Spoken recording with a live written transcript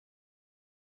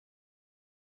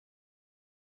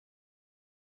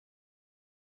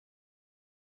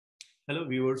Hello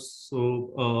viewers.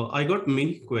 I got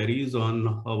many queries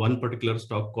on one particular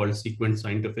stock called Sequent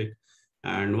Scientific.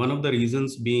 And one of the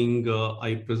reasons being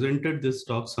I presented this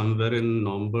stock somewhere in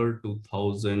November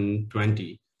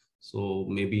 2020. So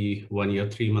maybe 1 year,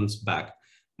 3 months back.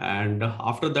 And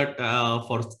after that,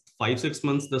 for 5, 6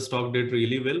 months, the stock did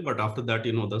really well. But after that,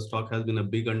 the stock has been a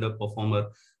big underperformer.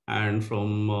 And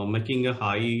from making a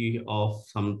high of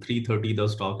some 330, the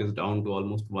stock is down to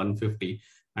almost 150,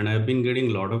 and I've been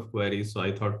getting a lot of queries. So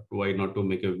I thought, why not to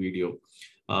make a video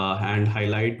and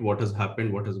highlight what has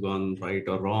happened, what has gone right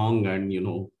or wrong, and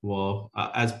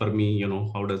as per me,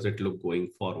 how does it look going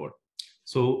forward.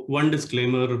 So one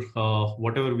disclaimer,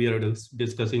 whatever we are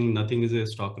discussing, nothing is a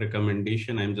stock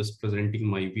recommendation. I'm just presenting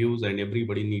my views, and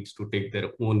everybody needs to take their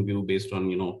own view based on,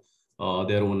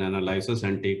 their own analysis,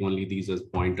 and take only these as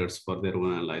pointers for their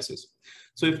own analysis.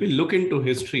 So if we look into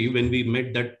history, when we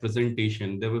made that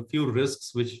presentation, there were a few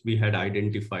risks which we had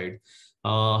identified.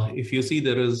 If you see,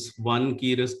 there is one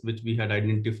key risk which we had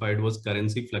identified was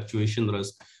currency fluctuation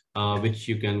risk, which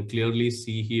you can clearly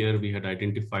see here. We had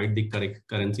identified the correct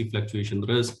currency fluctuation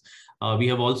risk. We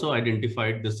have also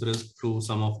identified this risk through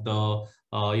some of the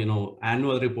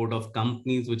annual report of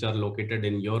companies which are located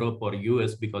in Europe or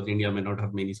US, because India may not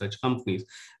have many such companies.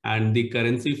 And the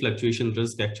currency fluctuation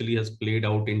risk actually has played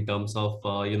out in terms of,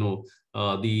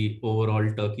 the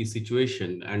overall Turkey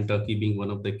situation, and Turkey being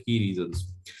one of the key reasons.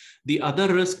 The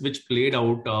other risk which played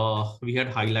out, we had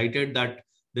highlighted that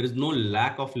there is no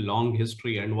lack of long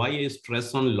history. And why I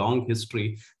stress on long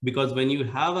history? Because when you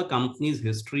have a company's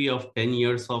history of 10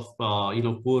 years of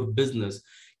poor business,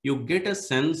 you get a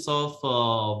sense of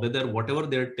whether whatever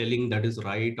they're telling that is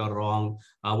right or wrong,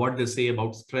 what they say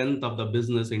about strength of the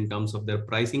business in terms of their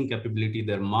pricing capability,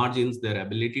 their margins, their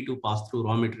ability to pass through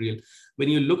raw material. When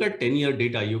you look at 10-year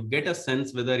data, you get a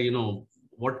sense whether,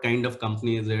 what kind of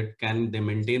company is it, can they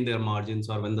maintain their margins,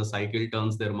 or when the cycle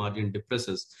turns, their margin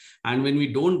depresses. And when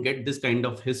we don't get this kind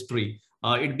of history,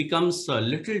 it becomes a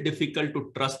little difficult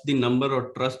to trust the number or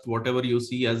trust whatever you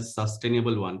see as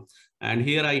sustainable one. And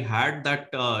here I had that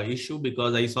issue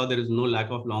because I saw there is no lack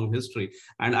of long history.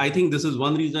 And I think this is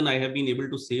one reason I have been able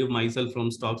to save myself from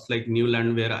stocks like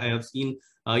Newland, where I have seen,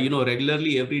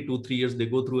 regularly every 2-3 years, they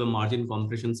go through a margin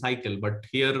compression cycle. But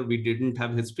here we didn't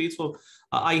have history. So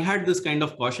I had this kind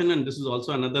of caution. And this is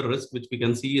also another risk which we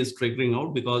can see is triggering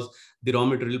out, because the raw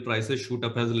material prices shoot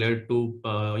up has led to,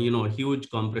 huge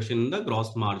compression in the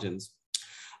gross margins.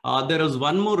 There is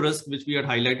one more risk which we had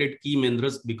highlighted, key main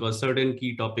risk, because certain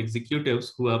key top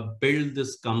executives who have built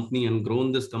this company and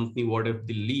grown this company, what if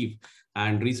they leave?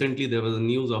 And recently there was a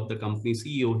news of the company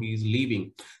CEO, he is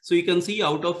leaving. So you can see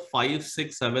out of 5,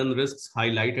 6, 7 risks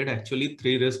highlighted, actually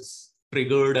 3 risks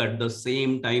triggered at the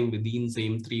same time within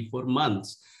same 3-4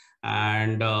 months.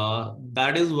 And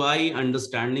that is why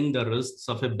understanding the risks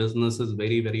of a business is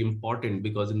very, very important,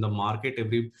 because in the market,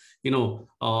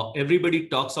 everybody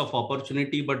talks of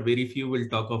opportunity, but very few will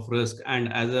talk of risk.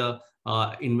 And as a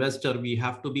investor, we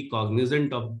have to be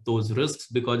cognizant of those risks,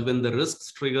 because when the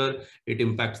risks trigger, it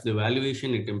impacts the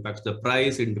valuation, it impacts the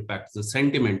price, it impacts the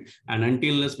sentiment. And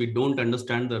unless we don't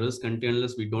understand the risk,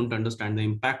 unless we don't understand the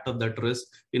impact of that risk,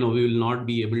 we will not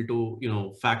be able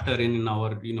to, factor in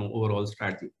our, overall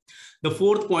strategy. The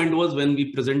fourth point was, when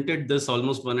we presented this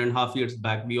almost 1.5 years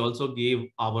back, we also gave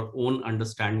our own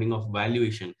understanding of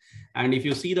valuation. And if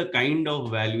you see the kind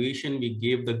of valuation we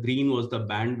gave, the green was the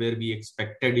band where we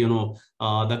expected,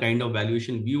 the kind of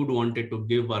valuation we would wanted to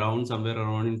give, around somewhere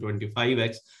around in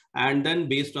 25x. And then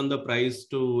based on the price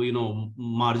to,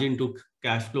 margin to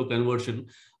cash flow conversion,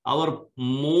 our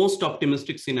most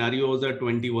optimistic scenario was a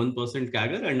 21%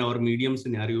 CAGR, and our medium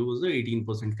scenario was a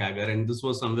 18% CAGR. And this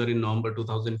was somewhere in November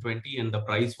 2020, and the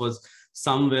price was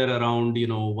somewhere around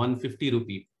 150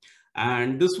 rupee.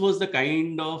 And this was the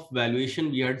kind of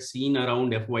valuation we had seen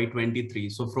around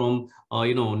FY23. So from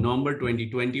November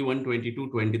 2021, 22,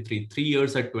 23, 3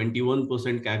 years at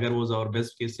 21% CAGR was our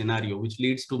best case scenario, which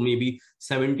leads to maybe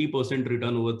 70%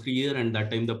 return over 3 years. And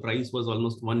that time the price was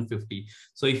almost 150.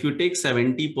 So if you take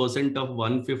 70% of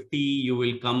 150, you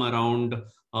will come around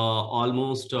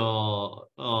almost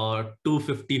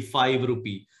 255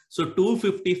 rupee. So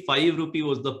 255 rupee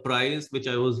was the price which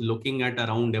I was looking at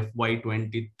around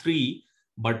FY23.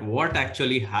 But what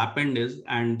actually happened is,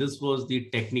 and this was the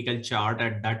technical chart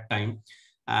at that time,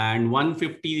 and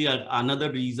 150,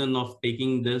 another reason of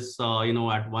taking this,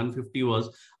 at 150 was,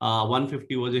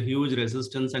 150 was a huge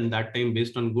resistance. And that time,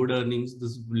 based on good earnings,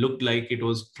 this looked like it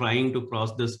was trying to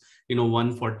cross this,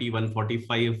 140,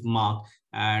 145 mark.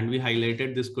 And we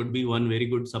highlighted this could be one very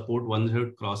good support once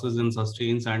it crosses and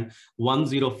sustains, and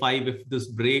 105, if this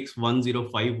breaks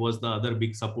 105 was the other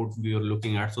big support we were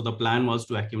looking at. So the plan was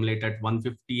to accumulate at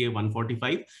 150,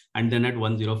 145, and then at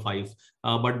 105.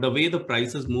 But the way the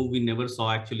prices move, we never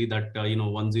saw actually that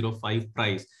 105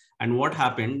 price. And what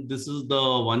happened, this is the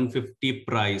 150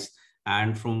 price,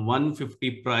 and from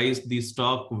 150 price the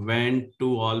stock went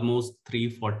to almost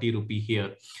 340 rupee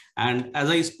here. And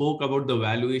as I spoke about the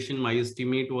valuation, my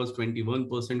estimate was 21%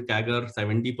 CAGR,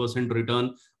 70%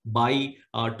 return by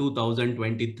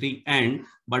 2023 end.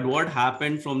 But what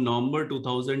happened from November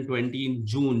 2020 in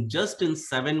June, just in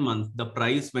 7 months, the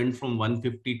price went from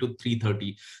 150 to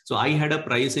 330. So I had a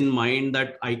price in mind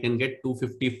that I can get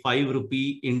 255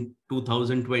 rupee in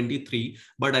 2023,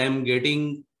 but I am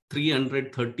getting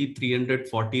 330,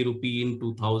 340 rupee in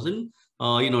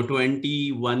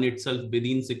 2021 itself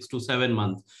within 6 to 7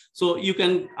 months. So you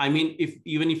can, I mean,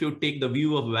 even if you take the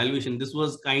view of valuation, this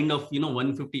was kind of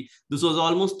 150. This was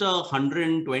almost a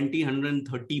 120,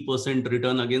 130%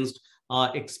 return against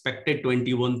expected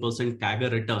 21% CAGR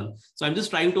return. So I'm just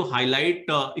trying to highlight,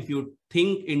 if you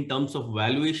think in terms of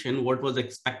valuation, what was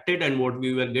expected and what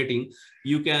we were getting,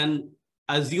 you can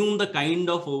assume the kind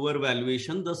of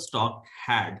overvaluation the stock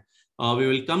had. We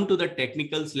will come to the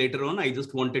technicals later on. I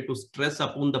just wanted to stress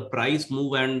upon the price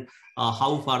move and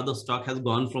how far the stock has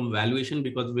gone from valuation,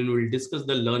 because when we will discuss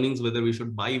the learnings, whether we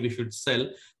should buy, we should sell,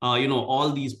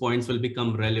 all these points will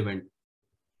become relevant.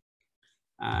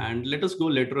 And let us go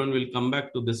later on, we'll come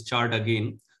back to this chart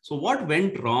again. So what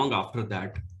went wrong after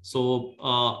that? So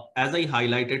as I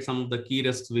highlighted, some of the key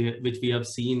risks which we have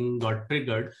seen got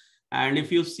triggered. And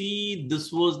if you see,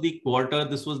 this was the quarter,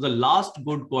 this was the last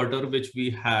good quarter which we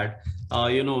had,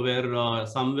 where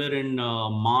somewhere in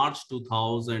March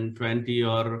 2020,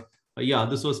 or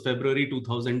this was February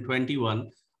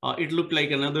 2021. It looked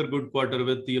like another good quarter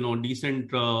with, decent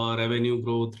revenue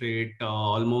growth rate,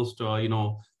 almost,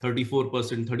 34%,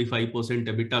 35%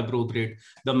 EBITDA growth rate.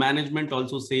 The management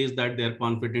also says that they're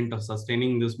confident of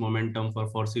sustaining this momentum for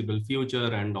foreseeable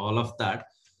future and all of that.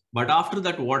 But after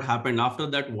that, what happened? After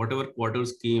that, whatever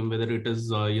quarters came, whether it is,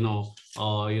 July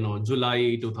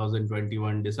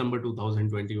 2021, December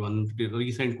 2021, the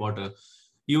recent quarter,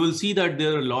 you will see that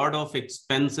there are a lot of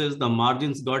expenses. The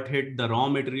margins got hit. The raw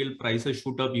material prices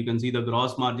shoot up. You can see the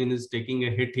gross margin is taking a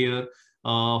hit here.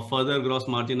 Further gross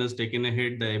margin has taken a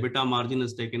hit. The EBITDA margin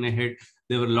has taken a hit.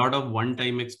 There were a lot of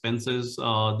one-time expenses.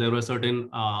 There were certain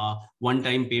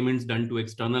one-time payments done to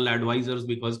external advisors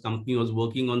because company was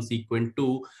working on Sequent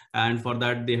 2, and for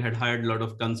that they had hired a lot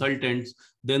of consultants.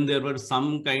 Then there were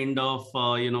some kind of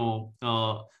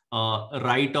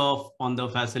write-off on the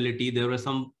facility. There were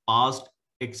some past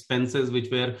expenses which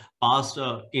were past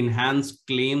enhanced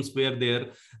claims were there.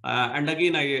 And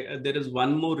again, there is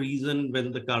one more reason.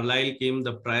 When the Carlyle came,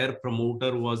 the prior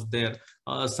promoter was there.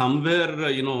 Somewhere,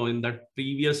 in that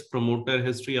previous promoter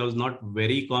history, I was not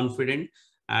very confident.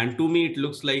 And to me, it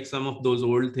looks like some of those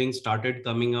old things started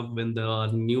coming up when the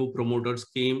new promoters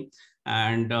came.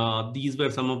 And these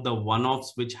were some of the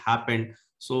one-offs which happened.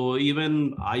 So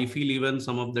even I feel even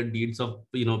some of the deeds of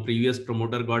previous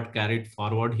promoter got carried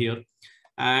forward here.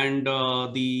 And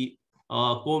the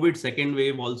COVID second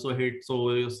wave also hit,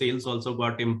 so sales also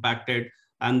got impacted.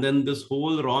 And then this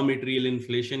whole raw material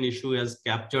inflation issue has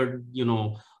captured,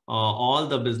 all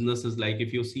the businesses. Like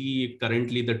if you see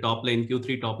currently the top line,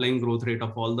 Q3 top line growth rate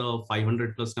of all the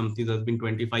 500 plus companies has been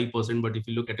 25%. But if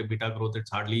you look at EBITDA growth, it's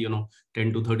hardly, 10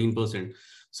 to 13%.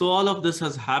 So all of this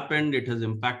has happened. It has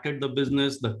impacted the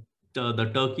business. The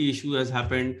Turkey issue has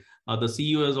happened. The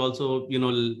CEO has also,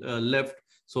 left.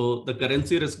 So the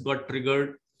currency risk got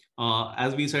triggered.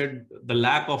 As we said, the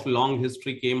lack of long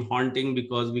history came haunting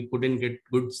because we couldn't get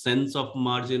good sense of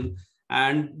margin.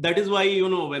 And that is why,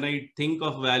 when I think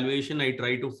of valuation, I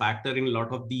try to factor in a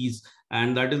lot of these.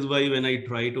 And that is why when I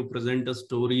try to present a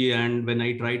story and when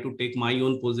I try to take my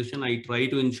own position, I try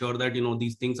to ensure that,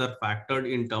 these things are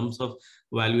factored in terms of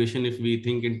valuation. If we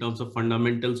think in terms of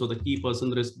fundamentals, so the key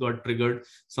person risk got triggered.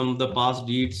 Some of the past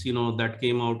deeds, that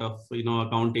came out of,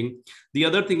 accounting. The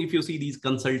other thing, if you see these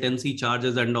consultancy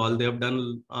charges and all, they have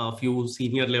done a few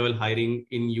senior level hiring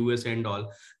in US and all.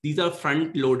 These are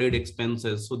front loaded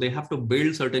expenses. So they have to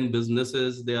build certain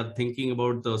businesses. They are thinking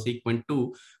about the Sequent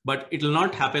 2, but it will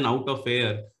not happen out of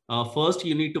air. First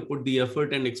you need to put the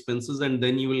effort and expenses, and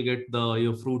then you will get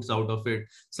your fruits out of it.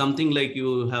 Something like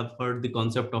you have heard the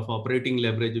concept of operating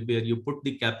leverage, where you put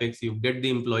the capex, you get the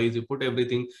employees, you put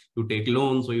everything, you take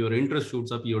loans, so your interest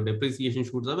shoots up, your depreciation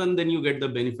shoots up, and then you get the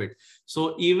benefit.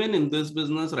 So even in this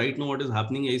business right now, what is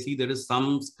happening, I see there is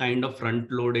some kind of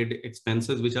front loaded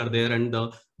expenses which are there, and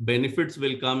the benefits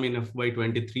will come in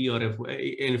FY23 or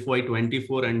in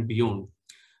FY24 and beyond.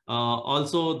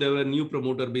 Also, there were new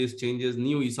promoter-based changes,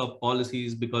 new ESOP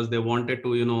policies, because they wanted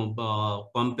to,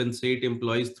 compensate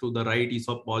employees through the right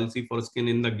ESOP policy for skin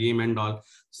in the game and all.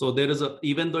 So there is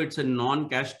even though it's a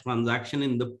non-cash transaction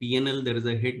in the P&L, there is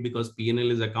a hit because P&L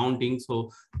is accounting.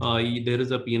 So there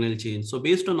is a P&L change. So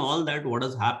based on all that, what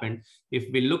has happened?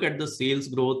 If we look at the sales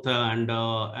growth and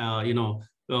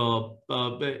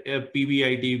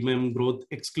PBIT growth,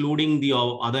 excluding the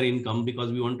other income,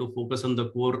 because we want to focus on the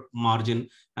core margin,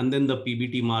 and then the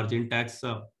PBT margin. Tax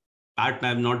part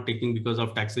I'm not taking because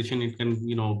of taxation, it can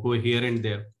go here and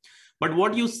there. But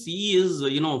what you see is,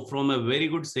 from a very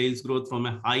good sales growth, from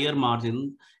a higher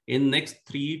margin, in next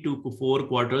 3 to 4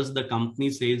 quarters, the company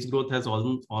sales growth has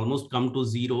almost come to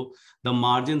zero. The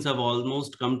margins have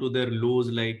almost come to their lows,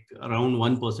 like around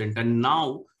 1%. And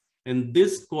now in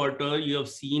this quarter, you have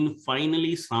seen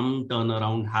finally some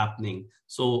turnaround happening.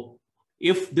 So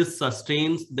if this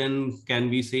sustains, then can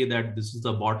we say that this is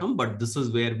the bottom? But this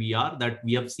is where we are, that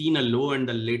we have seen a low, and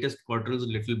the latest quarter is a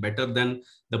little better than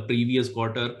the previous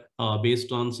quarter,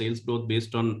 based on sales growth,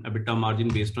 based on EBITDA margin,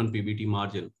 based on PBT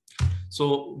margin.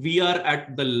 So we are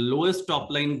at the lowest top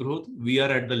line growth. We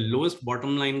are at the lowest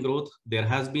bottom line growth. There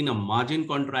has been a margin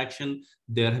contraction.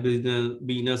 There has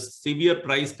been a severe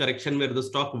price correction where the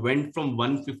stock went from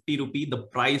 150 rupee, the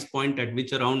price point at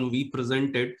which around we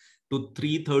presented, to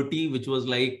 330, which was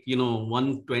like,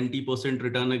 120%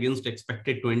 return against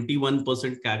expected 21%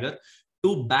 CAGR,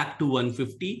 to back to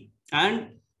 150. And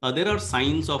there are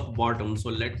signs of bottom. So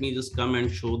let me just come and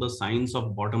show the signs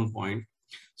of bottom point.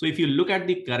 So if you look at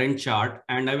the current chart,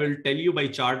 and I will tell you by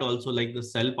chart also, like the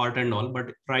sell part and all,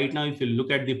 but right now, if you look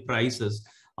at the prices,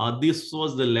 this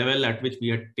was the level at which we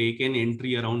had taken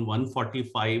entry around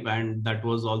 145, and that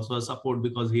was also a support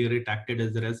because here it acted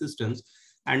as a resistance.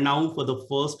 And now for the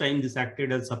first time, this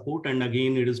acted as support, and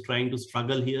again, it is trying to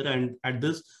struggle here. And at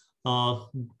this,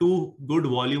 2 good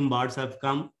volume bars have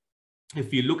come.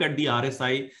 If you look at the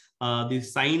RSI, the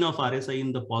sign of RSI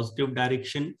in the positive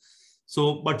direction.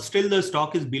 So, but still the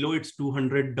stock is below its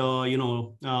 200,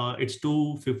 its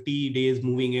 250 days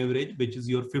moving average, which is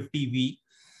your 50 week.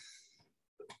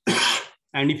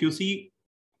 And if you see,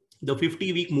 the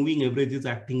 50-week moving average is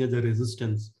acting as a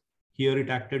resistance. Here it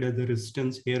acted as a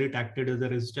resistance. Here it acted as a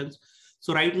resistance.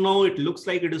 So right now it looks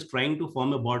like it is trying to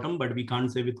form a bottom, but we can't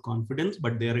say with confidence,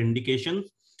 but there are indications.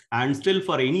 And still,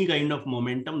 for any kind of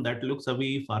momentum, that looks a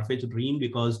very far-fetched dream,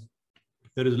 because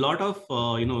there is a lot of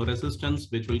resistance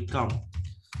which will come.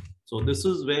 So this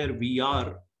is where we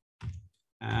are.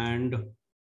 And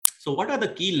so what are the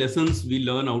key lessons we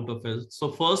learn out of it?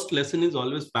 So first lesson is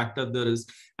always factor the risk.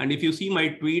 And if you see my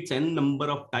tweets n number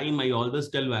of time, I always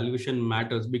tell valuation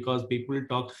matters, because people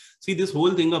talk, see this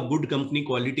whole thing of good company,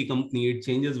 quality company, it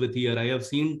changes with year. I have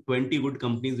seen 20 good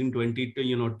companies in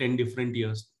 10 different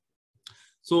years.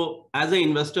 So as an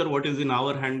investor, what is in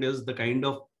our hand is the kind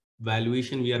of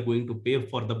valuation we are going to pay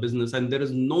for the business. And there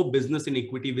is no business in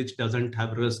equity which doesn't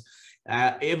have risk.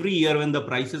 Every year when the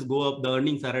prices go up, the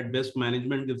earnings are at best,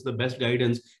 management gives the best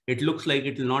guidance. It looks like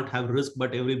it will not have risk,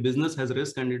 but every business has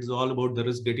risk, and it's all about the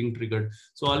risk getting triggered.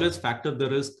 So always factor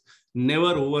the risk,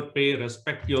 never overpay,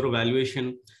 respect your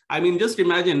valuation. I mean, just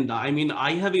imagine,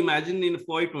 I have imagined in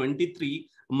FY23,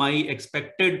 my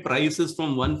expected price is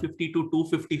from 150 to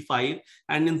 255,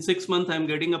 and in 6 months I'm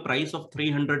getting a price of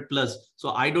 300 plus. So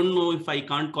I don't know, if I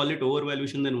can't call it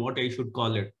overvaluation, then what I should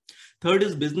call it. Third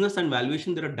is business and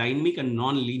valuation. They are dynamic and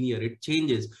non-linear. It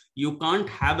changes. You can't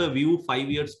have a view 5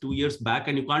 years, 2 years back,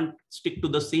 and you can't stick to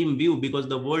the same view, because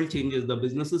the world changes, the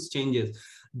businesses changes.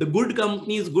 The good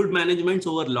companies, good managements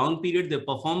over long period, they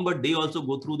perform, but they also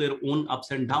go through their own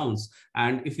ups and downs.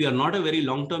 And if you are not a very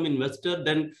long-term investor,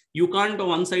 then you can't on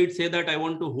one side say that I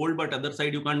want to hold, but other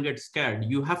side you can't get scared.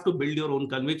 You have to build your own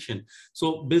conviction.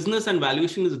 So business and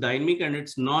valuation is dynamic and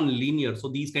it's non-linear. So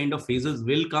these kind of phases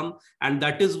will come. And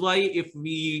that is why if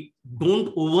we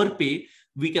don't overpay,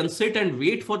 we can sit and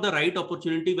wait for the right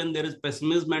opportunity when there is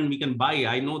pessimism and we can buy.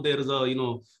 I know there is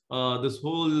a, this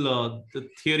whole the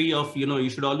theory of, you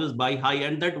should always buy high,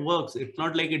 and that works. It's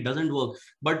not like it doesn't work,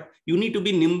 but you need to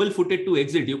be nimble footed to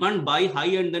exit. You can't buy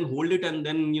high and then hold it and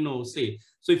then, say.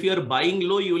 So if you are buying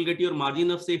low, you will get your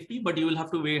margin of safety, but you will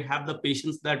have to have the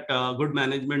patience that good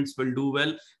managements will do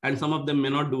well, and some of them may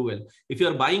not do well. If you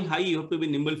are buying high, you have to be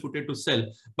nimble footed to sell.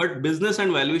 But business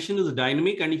and valuation is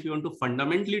dynamic, and if you want to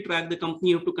fundamentally track the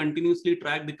company, you have to continuously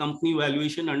track the company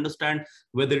valuation, understand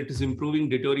whether it is improving,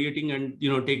 deteriorating, and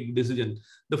take decision.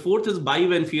 The fourth is buy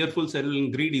when fearful, sell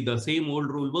when greedy. The same old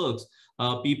rule works.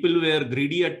 People were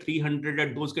greedy at 300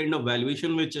 at those kind of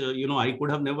valuation, which I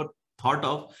could have never thought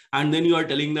of, and then you are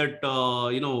telling that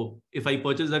if I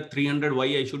purchase at 300, why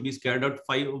I should be scared at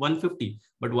 150?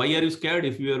 But why are you scared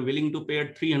if you are willing to pay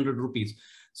at 300 rupees?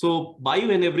 So buy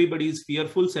when everybody is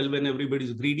fearful, sell when everybody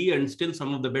is greedy, and still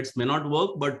some of the bets may not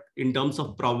work, but in terms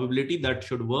of probability, that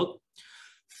should work.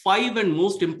 5, and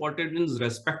most important, is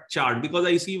respect chart, because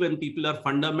I see when people are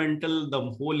fundamental, the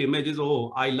whole image is,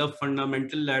 oh, I love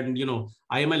fundamental, and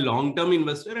I am a long-term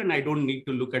investor and I don't need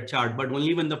to look at chart. But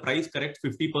only when the price corrects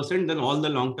 50%, then all the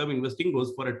long-term investing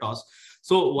goes for a toss.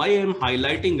 So why I'm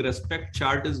highlighting respect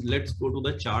chart is, let's go to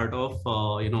the chart of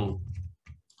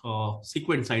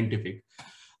Sequent Scientific.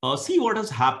 See what has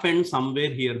happened somewhere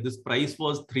here. This price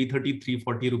was 330,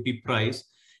 340 rupee price.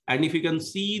 And if you can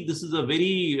see, this is a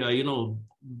very,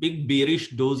 big bearish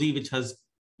dozy which has,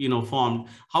 formed.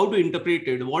 How to interpret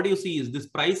it? What you see is this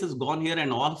price has gone here,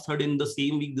 and all of a sudden in the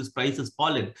same week, this price has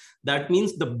fallen. That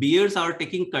means the bears are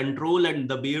taking control, and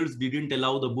the bears didn't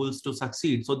allow the bulls to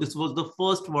succeed. So this was the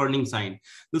first warning sign.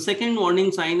 The second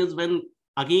warning sign is when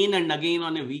again and again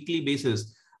on a weekly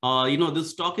basis, this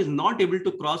stock is not able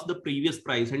to cross the previous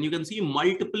price, and you can see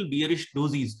multiple bearish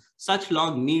dozies, such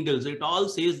long needles. It all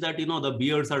says that, the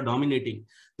bears are dominating.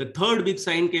 The third big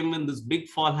sign came when this big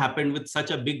fall happened with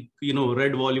such a big,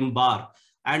 red volume bar.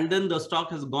 And then the stock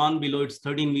has gone below its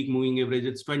 13-week moving average,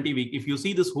 its 20-week. If you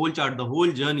see this whole chart, the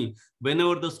whole journey,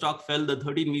 whenever the stock fell, the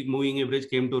 13-week moving average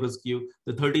came to rescue.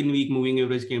 The 13-week moving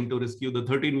average came to rescue. The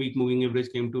 13-week moving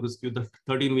average came to rescue. The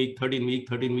 13-week, 13-week,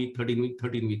 13-week, 13-week,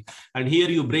 13-week. And here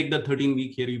you break the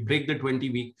 13-week, here you break the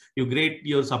 20-week, you break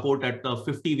your support at the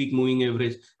 50-week moving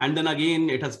average. And then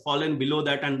again, it has fallen below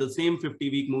that, and the same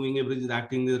 50-week moving average is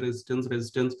acting as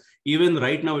resistance. Even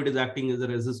right now, it is acting as a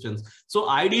resistance. So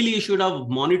ideally, you should have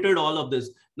monitored all of this.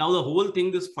 Now, the whole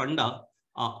thing, this funda,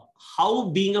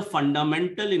 how being a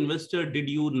fundamental investor, did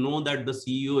you know that the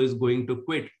CEO is going to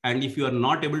quit? And if you are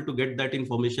not able to get that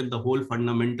information, the whole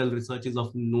fundamental research is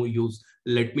of no use.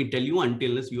 Let me tell you,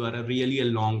 until you are really a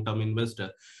long-term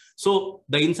investor. So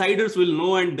the insiders will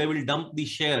know, and they will dump the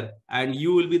share, and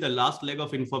you will be the last leg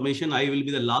of information. I will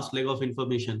be the last leg of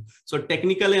information. So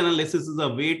technical analysis is a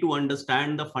way to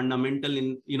understand the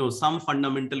fundamental some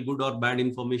fundamental good or bad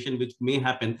information which may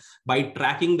happen by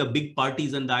tracking the big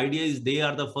parties. And the idea is they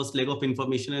are the first leg of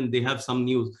information, and they have some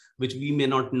news which we may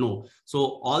not know.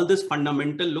 So all this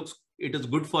fundamental looks, it is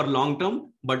good for long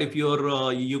term, but if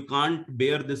you're you can't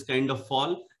bear this kind of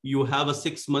fall, you have a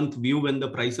 6-month view when the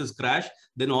prices crash,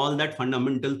 then all that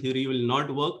fundamental theory will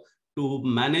not work to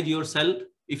manage yourself.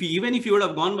 Even if you would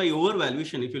have gone by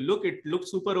overvaluation, if you look, it looks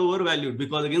super overvalued,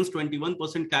 because against 21%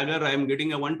 CAGR, I am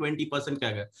getting a 120%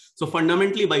 CAGR. So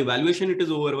fundamentally, by valuation, it is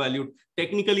overvalued.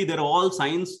 Technically, there are all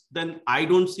signs. Then I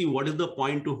don't see what is the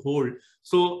point to hold.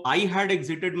 So I had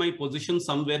exited my position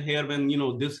somewhere here when,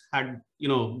 this had,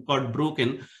 got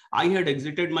broken. I had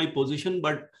exited my position,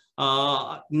 but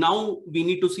now we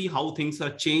need to see how things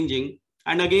are changing.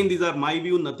 And again, these are my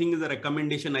view. Nothing is a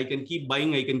recommendation. I can keep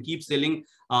buying. I can keep selling.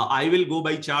 I will go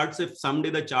by charts. If someday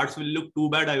the charts will look too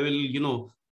bad, I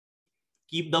will,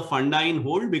 keep the funda in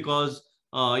hold, because,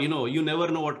 you never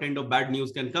know what kind of bad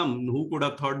news can come. Who could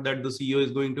have thought that the CEO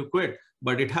is going to quit?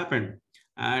 But it happened.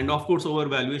 And of course,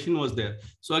 overvaluation was there.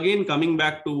 So again, coming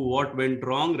back to what went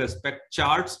wrong, respect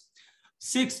charts.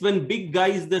 6, when big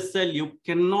guys, they sell, you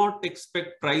cannot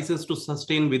expect prices to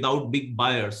sustain without big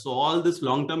buyers. So all this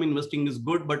long-term investing is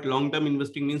good, but long-term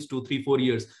investing means 2, 3, 4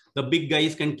 years. The big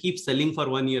guys can keep selling for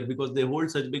 1 year because they hold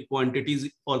such big quantities.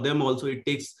 For them also, it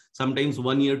takes sometimes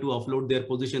 1 year to offload their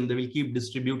position. They will keep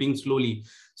distributing slowly.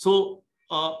 So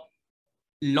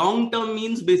long-term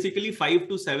means basically 5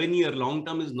 to 7 year.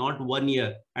 Long-term is not 1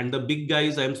 year. And the big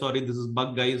guys, I'm sorry, this is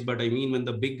bug guys, but I mean when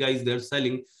the big guys, they're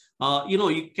selling,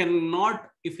 you cannot,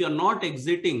 if you're not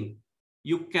exiting,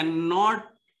 you cannot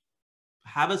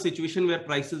have a situation where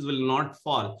prices will not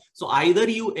fall. So either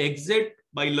you exit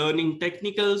by learning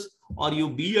technicals, or you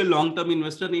be a long-term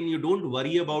investor and you don't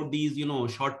worry about these,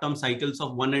 short-term cycles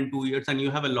of 1 and 2 years, and you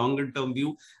have a longer-term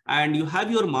view, and you have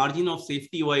your margin of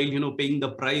safety while, paying the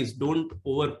price. Don't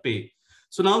overpay.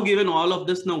 So now, given all of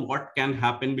this, now what can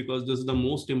happen? Because this is the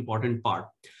most important part.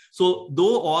 So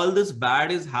though all this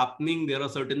bad is happening, there are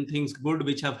certain things good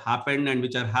which have happened and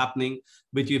which are happening,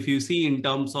 which if you see in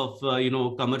terms of,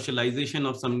 commercialization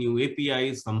of some new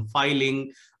APIs, some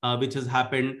filing, which has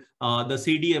happened, the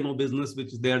CDMO business,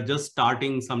 which they are just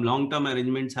starting, some long-term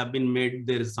arrangements have been made.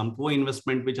 There is some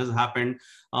co-investment which has happened.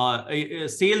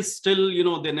 Sales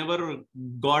still, they never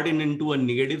got into a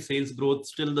negative sales growth.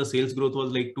 Still the sales growth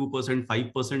was like 2%,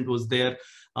 5% was there.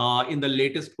 In the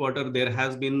latest quarter, there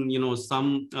has been,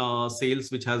 some sales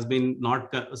which has been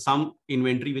not, some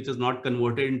inventory which is not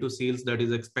converted into sales that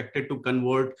is expected to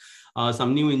convert.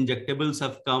 Some new injectables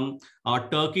have come.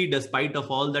 Turkey, despite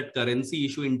of all that currency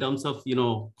issue in terms of,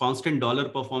 constant dollar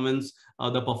performance,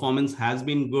 the performance has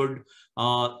been good.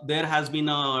 There has been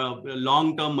a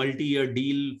long-term multi-year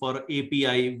deal for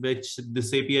API, which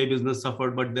this API business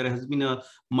suffered, but there has been a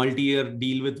multi-year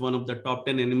deal with one of the top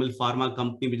 10 animal pharma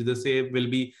company, which they say will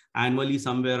be annually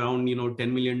somewhere around,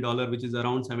 $10 million, which is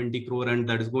around 70 crore, and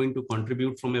that is going to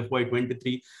contribute from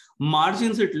FY23.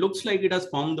 Margins, it looks like it has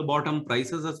found the bottom.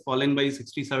 Prices has fallen by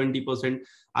 60-70%.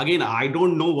 Again, I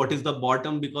don't know what is the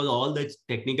bottom, because all the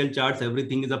technical charts,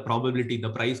 everything is a probability.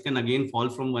 The price can again fall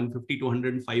from 150 to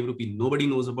 105 rupees. Nobody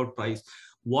knows about price.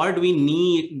 What we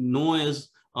need know is,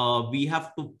 we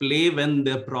have to play when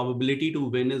the probability to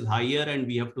win is higher, and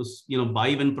we have to,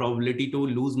 buy when probability to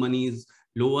lose money is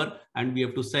lower, and we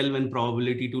have to sell when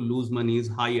probability to lose money is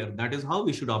higher. That is how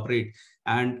we should operate.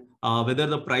 And whether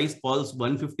the price falls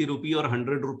 150 rupee or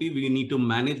 100 rupee, we need to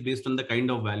manage based on the kind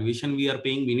of valuation we are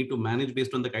paying. We need to manage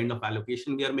based on the kind of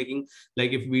allocation we are making.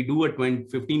 Like if we do a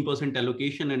 15%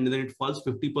 allocation and then it falls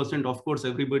 50%, of course,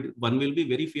 one will be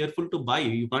very fearful to buy.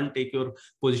 You can't take your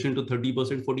position to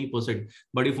 30%, 40%.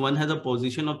 But if one has a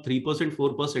position of 3%,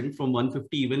 4% from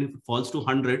 150, even if it falls to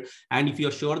 100, and if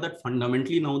you're sure that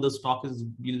fundamentally now the stock is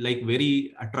like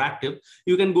very attractive,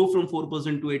 you can go from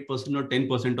 4% to 8% or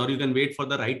 10%, or you can wait for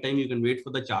the right time. You can wait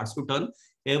for the charts to turn.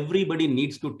 Everybody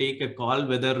needs to take a call,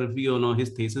 whether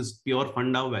his thesis pure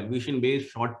funda, valuation based,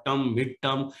 short term, mid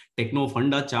term, techno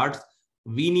funda charts.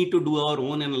 We need to do our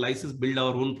own analysis, build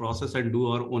our own process, and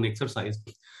do our own exercise.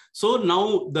 So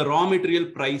now the raw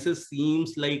material prices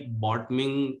seems like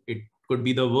bottoming. It could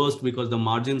be the worst because the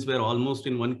margins were almost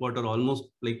in one quarter, almost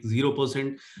like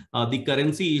 0%. The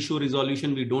currency issue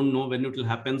resolution, we don't know when it will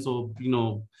happen. So,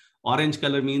 orange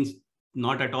color means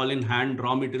not at all in hand.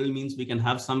 Raw material means we can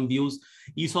have some views.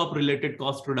 ESOP related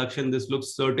cost reduction, this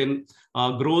looks certain.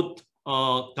 Growth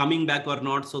coming back or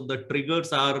not. So the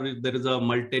triggers are, there is a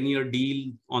multi-year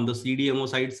deal on the CDMO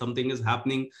side, something is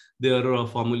happening. Their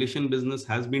formulation business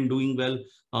has been doing well.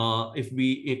 If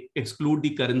we exclude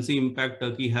the currency impact,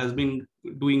 Turkey has been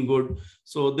doing good.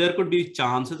 So there could be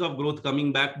chances of growth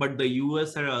coming back, but the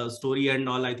US story and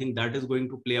all, I think that is going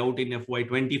to play out in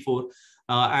FY24.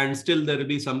 And still there will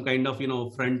be some kind of,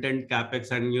 front-end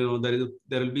capex, and,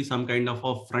 there will be some kind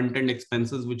of front-end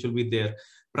expenses which will be there.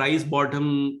 Price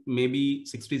bottom, maybe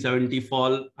 60-70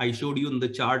 fall. I showed you in the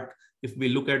chart. If we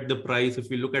look at the price, if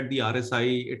we look at the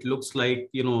RSI, it looks like,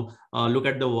 look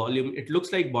at the volume. It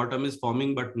looks like bottom is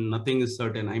forming, but nothing is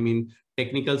certain. I mean,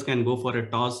 technicals can go for a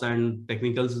toss, and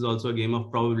technicals is also a game of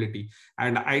probability.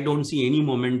 And I don't see any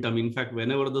momentum. In fact,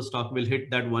 whenever the stock will hit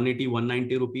that 180,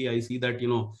 190 rupee, I see that,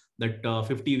 that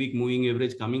 50-week moving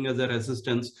average coming as a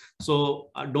resistance. So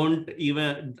don't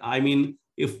even, I mean,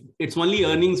 if it's only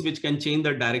earnings which can change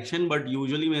the direction, but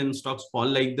usually when stocks fall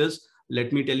like this,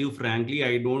 let me tell you frankly,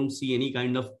 I don't see any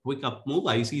kind of quick up move.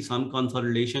 I see some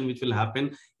consolidation which will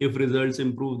happen. If results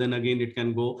improve, then again it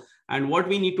can go. And what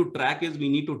we need to track is, we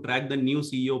need to track the new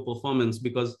CEO performance,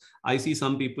 because I see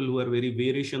some people who are very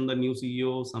bearish on the new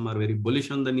CEO, some are very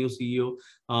bullish on the new CEO.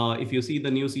 If you see,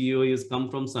 the new CEO has come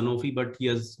from Sanofi, but he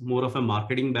has more of a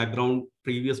marketing background.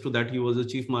 Previous to that, he was a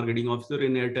chief marketing officer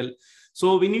in Airtel.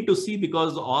 So we need to see,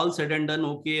 because all said and done,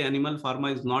 okay, animal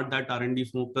pharma is not that R&D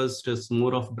focused, it's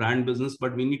more of brand business,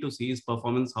 but we need to see his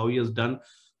performance, how he has done.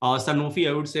 Sanofi,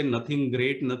 I would say nothing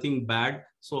great, nothing bad.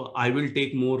 So I will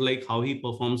take more like how he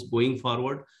performs going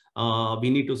forward. We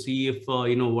need to see if,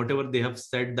 whatever they have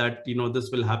said that,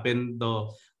 this will happen,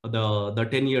 the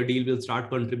 10-year deal will start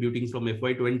contributing from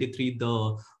FY23.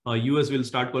 The US will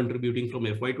start contributing from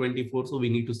FY24. So we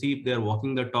need to see if they're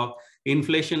walking the talk.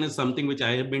 Inflation is something which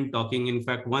I have been talking. In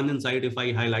fact, one insight, if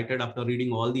I highlighted after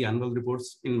reading all the annual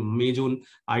reports in May, June,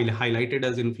 I highlighted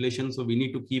as inflation. So we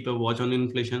need to keep a watch on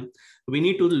inflation. We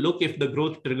need to look if the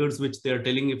growth triggers which they are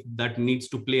telling, if that needs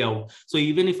to play out. So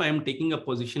even if I am taking a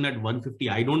position at 150,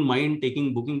 I don't mind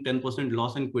booking 10%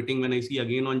 loss and quitting when I see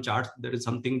again on charts there is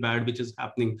something bad which is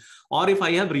happening. Or if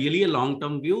I have really a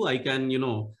long-term view, I can,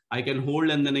 I can hold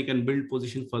and then I can build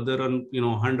position further on,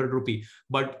 100 rupee.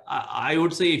 But I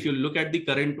would say if you look at the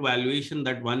current valuation,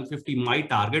 that 150, my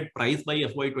target price by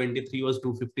FY23 was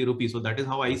 250 rupees. So that is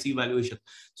how I see valuation.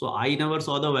 So I never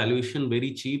saw the valuation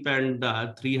very cheap, and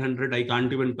 300, I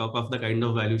can't even talk of the kind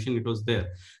of valuation it was there.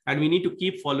 And we need to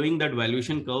keep following that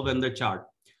valuation curve and the chart.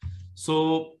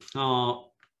 So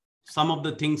some of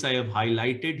the things I have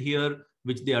highlighted here,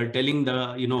 which they are telling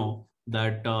the,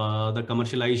 that the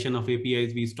commercialization of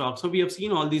APIs we stock. So we have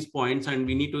seen all these points, and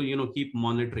we need to, keep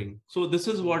monitoring. So this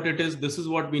is what it is. This is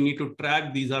what we need to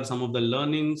track. These are some of the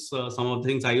learnings, some of the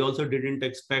things I also didn't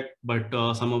expect, but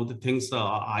some of the things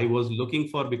I was looking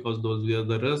for, because those were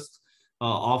the risks.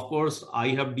 Of course, I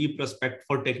have deep respect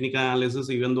for technical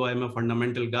analysis, even though I'm a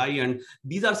fundamental guy. And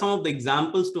these are some of the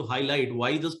examples to highlight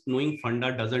why just knowing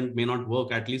funda may not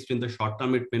work. At least in the short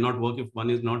term, it may not work if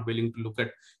one is not willing to look at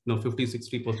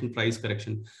 50-60% price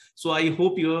correction. So I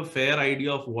hope you have a fair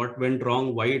idea of what went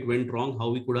wrong, why it went wrong, how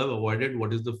we could have avoided,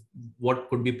 what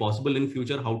could be possible in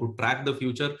future, how to track the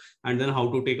future, and then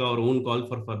how to take our own call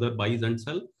for further buys and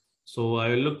sell. So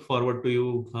I look forward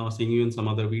to seeing you in some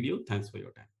other video. Thanks for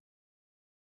your time.